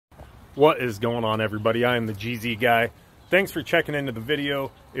What is going on, everybody? I am the GZ guy. Thanks for checking into the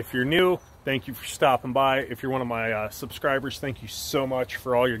video. If you're new, thank you for stopping by. If you're one of my subscribers, thank you so much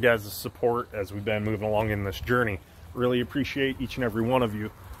for all your guys' support as we've been moving along in this journey. Really appreciate each and every one of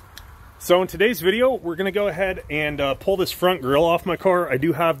you. So in today's video, we're going to go ahead and pull this front grille off my car. I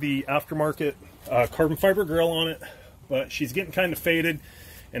do have the aftermarket carbon fiber grille on it, but she's getting kind of faded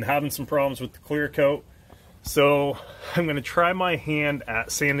and having some problems with the clear coat. So I'm going to try my hand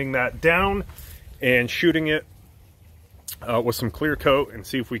at sanding that down and shooting it with some clear coat and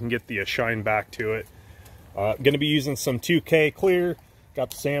see if we can get the shine back to it. Going to be using some 2K clear, got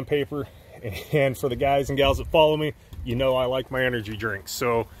the sandpaper, and for the guys and gals that follow me, you know I like my energy drinks.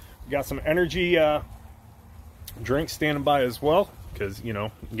 So we got some energy drinks standing by as well, because you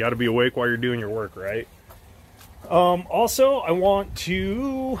know you got to be awake while you're doing your work, right? Also, I want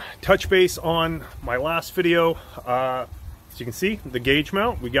to touch base on my last video. As you can see, the gauge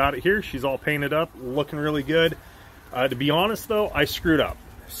mount, we got it here. She's all painted up, looking really good. To be honest though, I screwed up.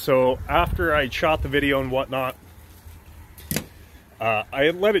 So after I shot the video and whatnot,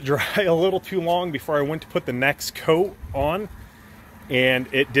 I let it dry a little too long before I went to put the next coat on,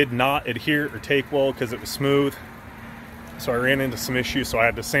 and it did not adhere or take well because it was smooth. So I ran into some issues, so I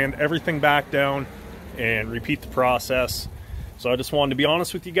had to sand everything back down and repeat the process. So I just wanted to be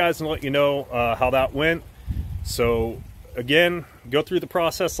honest with you guys and let you know how that went. So again, go through the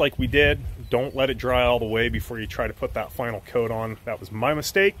process like we did. Don't let it dry all the way before you try to put that final coat on. That was my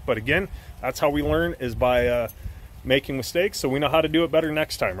mistake, but again, that's how we learn, is by making mistakes, so we know how to do it better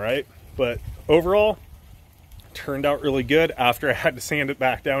next time, right? But overall, turned out really good after I had to sand it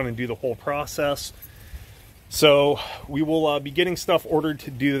back down and do the whole process. So we will be getting stuff ordered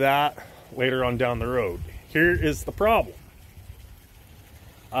to do that later on down the road. Here is the problem.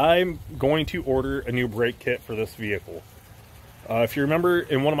 I'm going to order a new brake kit for this vehicle. If you remember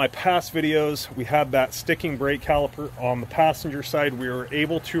in one of my past videos, we had that sticking brake caliper on the passenger side. We were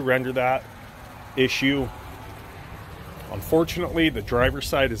able to render that issue. Unfortunately, the driver's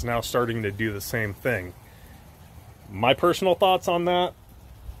side is now starting to do the same thing. My personal thoughts on that: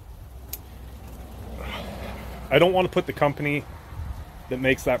 I don't want to put the company that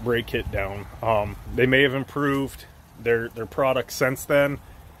makes that brake kit down. They may have improved their product since then.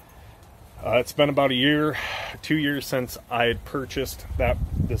 It's been about a year, 2 years since I had purchased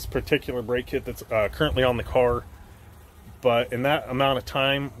this particular brake kit that's currently on the car. But in that amount of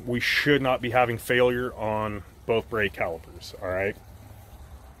time, we should not be having failure on both brake calipers, all right?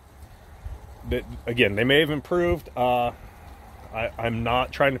 Again, they may have improved. I'm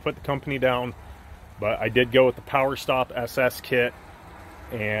not trying to put the company down, but I did go with the Power Stop SS kit,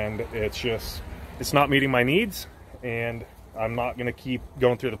 and it's not meeting my needs, and I'm not going to keep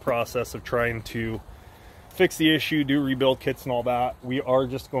going through the process of trying to fix the issue, do rebuild kits and all that. We are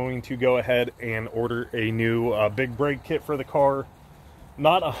just going to go ahead and order a new big brake kit for the car.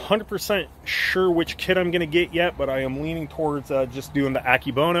 Not 100% sure which kit I'm going to get yet, but I am leaning towards just doing the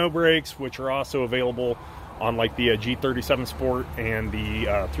Akibono brakes, which are also available on like the G35 Sport and the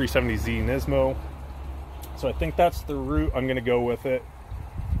 370Z Nismo. So I think that's the route I'm going to go with it.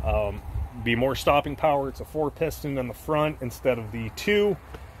 Be more stopping power. It's a 4-piston in the front instead of the 2,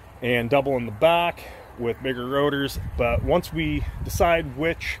 and double in the back with bigger rotors. But once we decide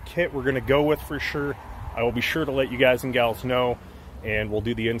which kit we're going to go with for sure, I will be sure to let you guys and gals know, and we'll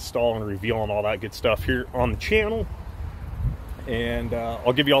do the install and reveal and all that good stuff here on the channel. And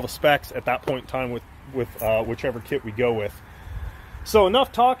I'll give you all the specs at that point in time with whichever kit we go with. So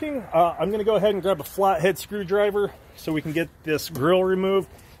enough talking. I'm going to go ahead and grab a flathead screwdriver so we can get this grill removed.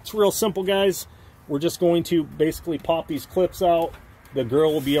 It's real simple, guys. We're just going to basically pop these clips out. The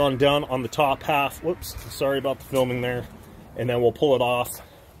grill will be undone on the top half. Whoops, sorry about the filming there. And then we'll pull it off.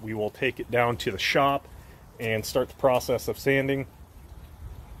 We will take it down to the shop and start the process of sanding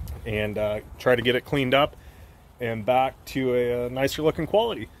and try to get it cleaned up and back to a nicer looking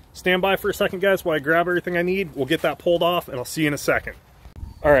quality. Stand by for a second, guys, while I grab everything I need. We'll get that pulled off, and I'll see you in a second.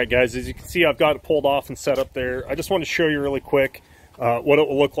 All right, guys, as you can see, I've got it pulled off and set up there. I just want to show you really quick what it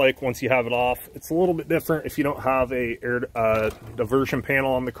will look like once you have it off. It's a little bit different if you don't have a air diversion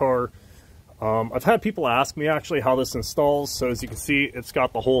panel on the car. I've had people ask me actually how this installs. So as you can see, it's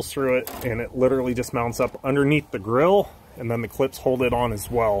got the holes through it, and it literally just mounts up underneath the grill, and then the clips hold it on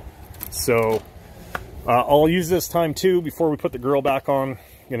as well. So I'll use this time too before we put the grill back on.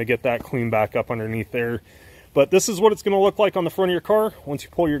 Gonna get that cleaned back up underneath there. But this is what it's going to look like on the front of your car once you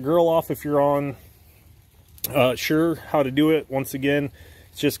pull your grill off. If you're on sure how to do it, once again,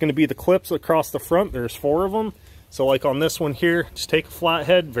 it's just going to be the clips across the front. There's 4 of them. So like on this one here, just take a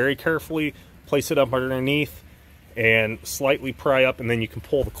flathead, very carefully place it up underneath, and slightly pry up, and then you can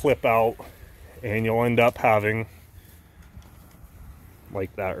pull the clip out, and you'll end up having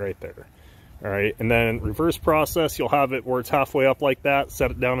like that right there. All right, and then reverse process, you'll have it where it's halfway up like that,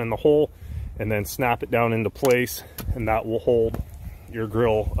 set it down in the hole, and then snap it down into place, and that will hold your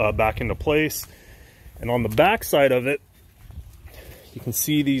grill back into place. And on the back side of it, you can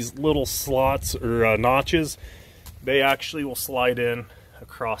see these little slots or notches. They actually will slide in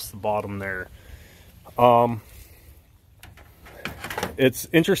across the bottom there. It's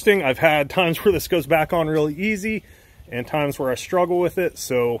interesting. I've had times where this goes back on really easy and times where I struggle with it,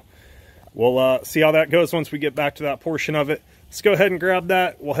 so we'll see how that goes once we get back to that portion of it. Let's go ahead and grab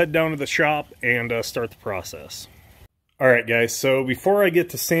that. We'll head down to the shop and start the process. All right, guys, so before I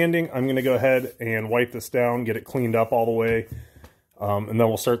get to sanding, I'm going to go ahead and wipe this down, get it cleaned up all the way, and then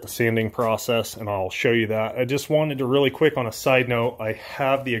we'll start the sanding process, and I'll show you that. I just wanted to really quick on a side note, I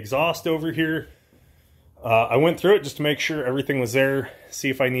have the exhaust over here. I went through it just to make sure everything was there, see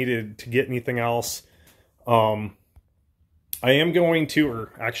if I needed to get anything else. I am going to,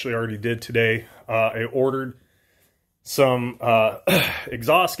 or actually already did today, I ordered some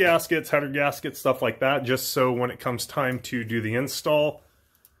exhaust gaskets, header gaskets, stuff like that, just so when it comes time to do the install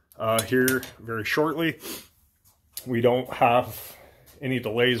here very shortly, we don't have any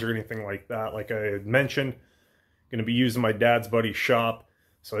delays or anything like that. Like I had mentioned, I'm going to be using my dad's buddy's shop,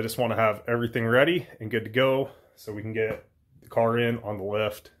 so I just want to have everything ready and good to go so we can get the car in on the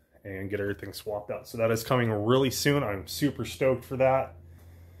lift and get everything swapped out. So that is coming really soon. I'm super stoked for that.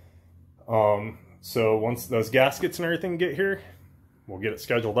 So once those gaskets and everything get here, we'll get it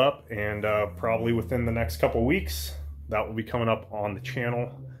scheduled up, and probably within the next couple weeks, that will be coming up on the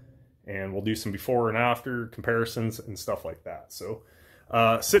channel, and we'll do some before and after comparisons and stuff like that. So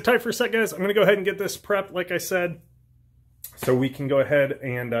sit tight for a sec, guys. I'm going to go ahead and get this prepped, like I said, so we can go ahead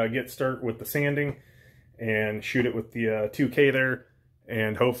and get started with the sanding and shoot it with the 2K there,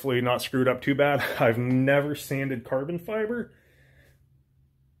 and hopefully not screwed up too bad. I've never sanded carbon fiber,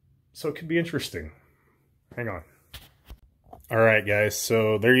 so it could be interesting. Hang on. All right, guys,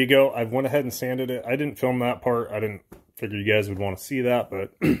 so there you go. I went ahead and sanded it. I didn't film that part. I didn't figure you guys would want to see that,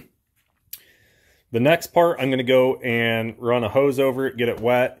 but the next part, I'm going to go and run a hose over it, get it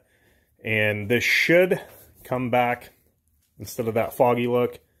wet, and this should come back, instead of that foggy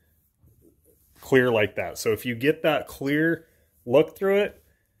look, clear like that. So if you get that clear look through it,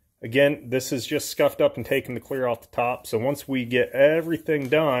 again, this is just scuffed up and taking the clear off the top. So once we get everything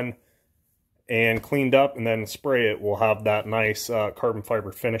done and cleaned up and then spray it, we'll have that nice carbon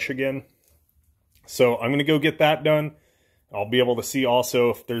fiber finish again. So I'm going to go get that done. I'll be able to see also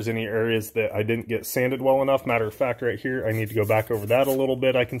if there's any areas that I didn't get sanded well enough. Matter of fact, right here, I need to go back over that a little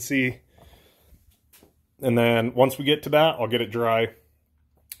bit, I can see. And then once we get to that, I'll get it dry,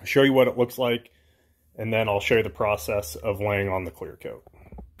 show you what it looks like, and then I'll show you the process of laying on the clear coat.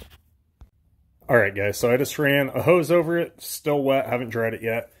 All right, guys, so I just ran a hose over it, still wet, haven't dried it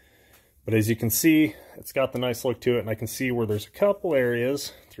yet. But as you can see, it's got the nice look to it, and I can see where there's a couple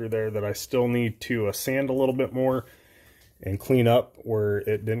areas through there that I still need to sand a little bit more and clean up where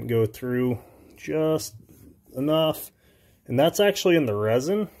it didn't go through just enough. And that's actually in the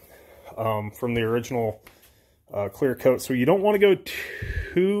resin from the original clear coat. So you don't want to go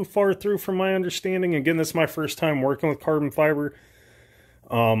too far through, from my understanding. Again, this is my first time working with carbon fiber.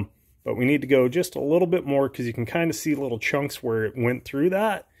 But we need to go just a little bit more, because you can kind of see little chunks where it went through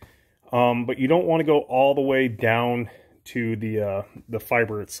that. But you don't want to go all the way down to the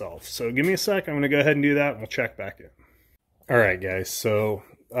fiber itself. So give me a sec. I'm going to go ahead and do that, and we'll check back in. All right, guys. So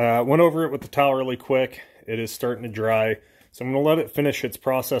went over it with the towel really quick. It is starting to dry. So I'm going to let it finish its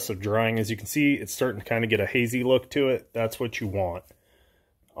process of drying. As you can see, it's starting to kind of get a hazy look to it. That's what you want.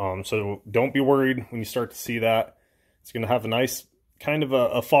 So don't be worried when you start to see that. It's going to have a nice kind of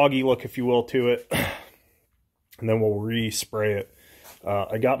a foggy look, if you will, to it. And then we'll respray it.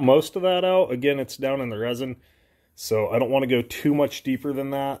 I got most of that out. Again, it's down in the resin, so I don't want to go too much deeper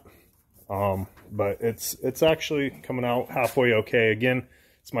than that. But it's actually coming out halfway okay. Again,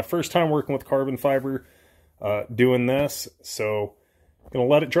 it's my first time working with carbon fiber, doing this, so I'm gonna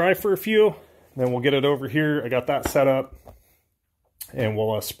let it dry for a few, then we'll get it over here. I got that set up, and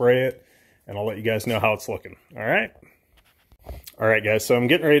we'll spray it, and I'll let you guys know how it's looking. All right, guys, so I'm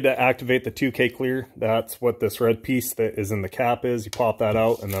getting ready to activate the 2K clear. That's what this red piece that is in the cap is. You pop that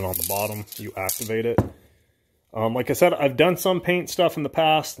out, and then on the bottom, you activate it. Like I said, I've done some paint stuff in the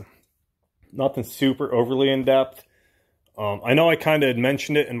past. Nothing super overly in-depth. I know I kind of had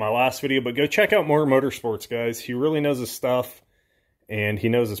mentioned it in my last video, but go check out More Motorsports, guys. He really knows his stuff, and he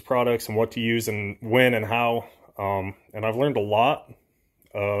knows his products and what to use and when and how. And I've learned a lot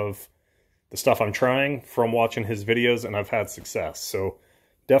of the stuff I'm trying from watching his videos, and I've had success. So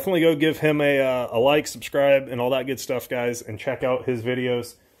definitely go give him a like, subscribe, and all that good stuff, guys, and check out his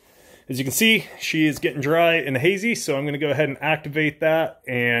videos. As you can see, she is getting dry and hazy, so I'm going to go ahead and activate that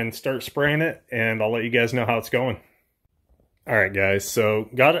and start spraying it, and I'll let you guys know how it's going. Alright guys, so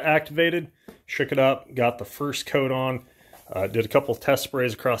got it activated, shook it up, got the first coat on, did a couple of test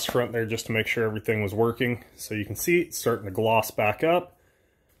sprays across the front there just to make sure everything was working. So you can see it's starting to gloss back up.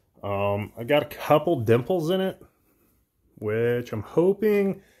 I got a couple dimples in it, which I'm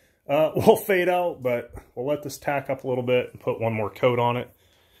hoping will fade out, but we'll let this tack up a little bit and put one more coat on it.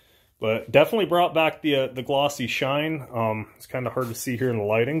 But definitely brought back the glossy shine. It's kind of hard to see here in the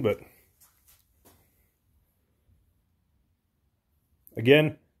lighting, but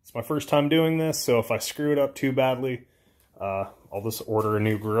again, it's my first time doing this, so if I screw it up too badly, I'll just order a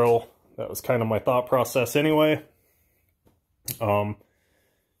new grill. That was kind of my thought process anyway.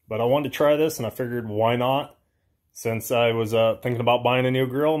 But I wanted to try this, and I figured why not? Since I was thinking about buying a new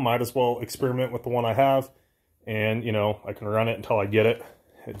grill, might as well experiment with the one I have. And, you know, I can run it until I get it.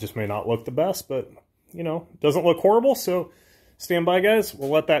 It just may not look the best, but, you know, it doesn't look horrible. So stand by, guys. We'll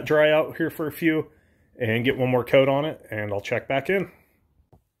let that dry out here for a few and get one more coat on it, and I'll check back in.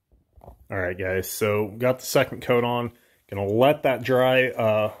 Alright, guys. So got the second coat on. Gonna let that dry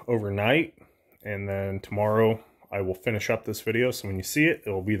overnight, and then tomorrow I will finish up this video. So when you see it,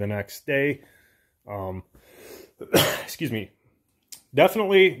 it'll be the next day. Excuse me.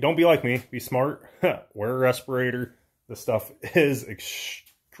 Definitely don't be like me. Be smart. Wear a respirator. This stuff is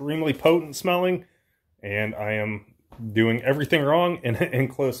extremely potent smelling, and I am doing everything wrong in an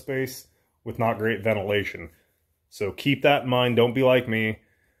enclosed space with not great ventilation. So keep that in mind. Don't be like me.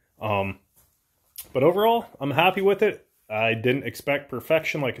 But overall, I'm happy with it. I didn't expect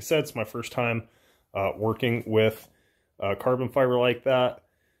perfection. Like I said, it's my first time working with carbon fiber like that,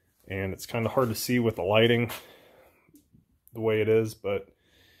 and it's kind of hard to see with the lighting the way it is, but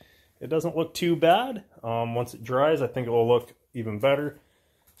it doesn't look too bad. Once it dries, I think it will look even better.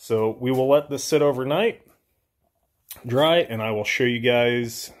 So we will let this sit overnight, dry, and I will show you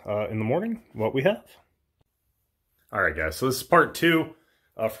guys in the morning what we have. Alright guys, so this is part 2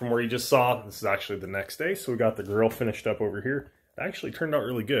 from where you just saw. This is actually the next day, so we got the grill finished up over here. It actually turned out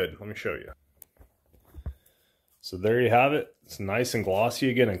really good. Let me show you. So there you have it. It's nice and glossy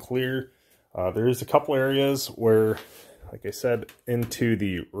again and clear. There's a couple areas where, like I said, into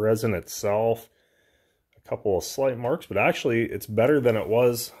the resin itself, a couple of slight marks, but actually it's better than it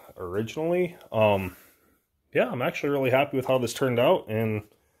was originally. Yeah, I'm actually really happy with how this turned out, and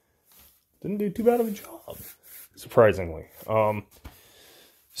didn't do too bad of a job, surprisingly.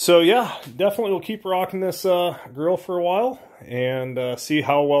 So yeah, definitely we'll keep rocking this grill for a while and see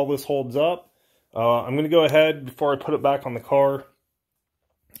how well this holds up. I'm going to go ahead, before I put it back on the car,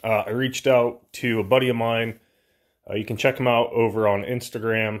 I reached out to a buddy of mine. You can check him out over on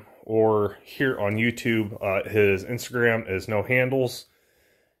Instagram or here on YouTube. His Instagram is No Handles,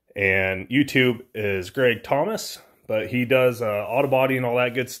 and YouTube is Greg Thomas, but he does auto body and all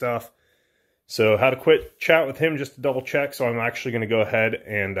that good stuff. So had a quick chat with him just to double check. So I'm actually going to go ahead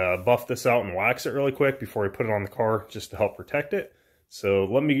and buff this out and wax it really quick before I put it on the car, just to help protect it. So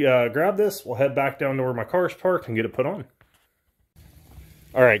let me grab this. We'll head back down to where my car is parked and get it put on.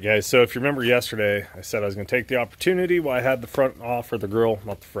 Alright guys, so if you remember yesterday, I said I was going to take the opportunity while I had the front off, or the grill,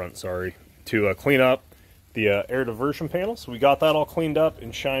 not the front, sorry, to clean up the air diversion panel. So we got that all cleaned up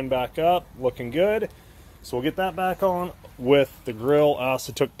and shined back up, looking good. So we'll get that back on with the grill. I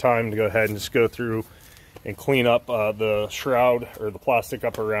also took time to go ahead and just go through and clean up the shroud, or the plastic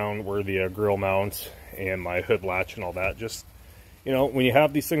up around where the grill mounts and my hood latch and all that. Just, you know, when you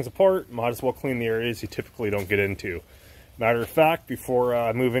have these things apart, might as well clean the areas you typically don't get into. Matter of fact, before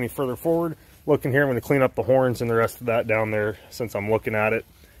I move any further forward, look in here, I'm going to clean up the horns and the rest of that down there since I'm looking at it,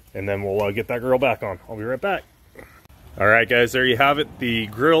 and then we'll get that grill back on. I'll be right back. Alright guys, there you have it. The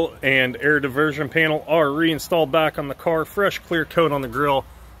grill and air diversion panel are reinstalled back on the car. Fresh clear coat on the grill,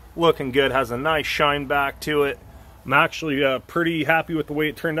 looking good, has a nice shine back to it. I'm actually pretty happy with the way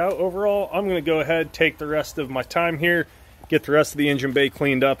it turned out overall. I'm going to go ahead, take the rest of my time here, get the rest of the engine bay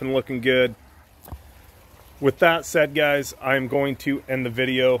cleaned up and looking good. With that said, guys, I'm going to end the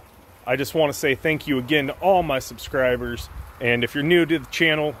video. I just want to say thank you again to all my subscribers. And if you're new to the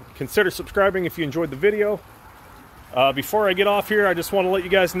channel, consider subscribing if you enjoyed the video. Before I get off here, I just want to let you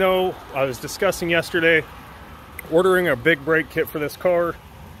guys know, I was discussing yesterday ordering a big brake kit for this car,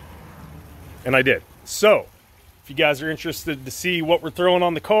 and I did. So, if you guys are interested to see what we're throwing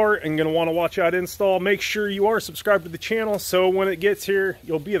on the car and going to want to watch that install, make sure you are subscribed to the channel, so when it gets here,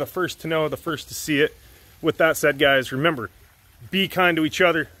 you'll be the first to know, the first to see it. With that said, guys, remember, be kind to each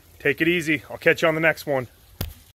other, Take it easy. I'll catch you on the next one.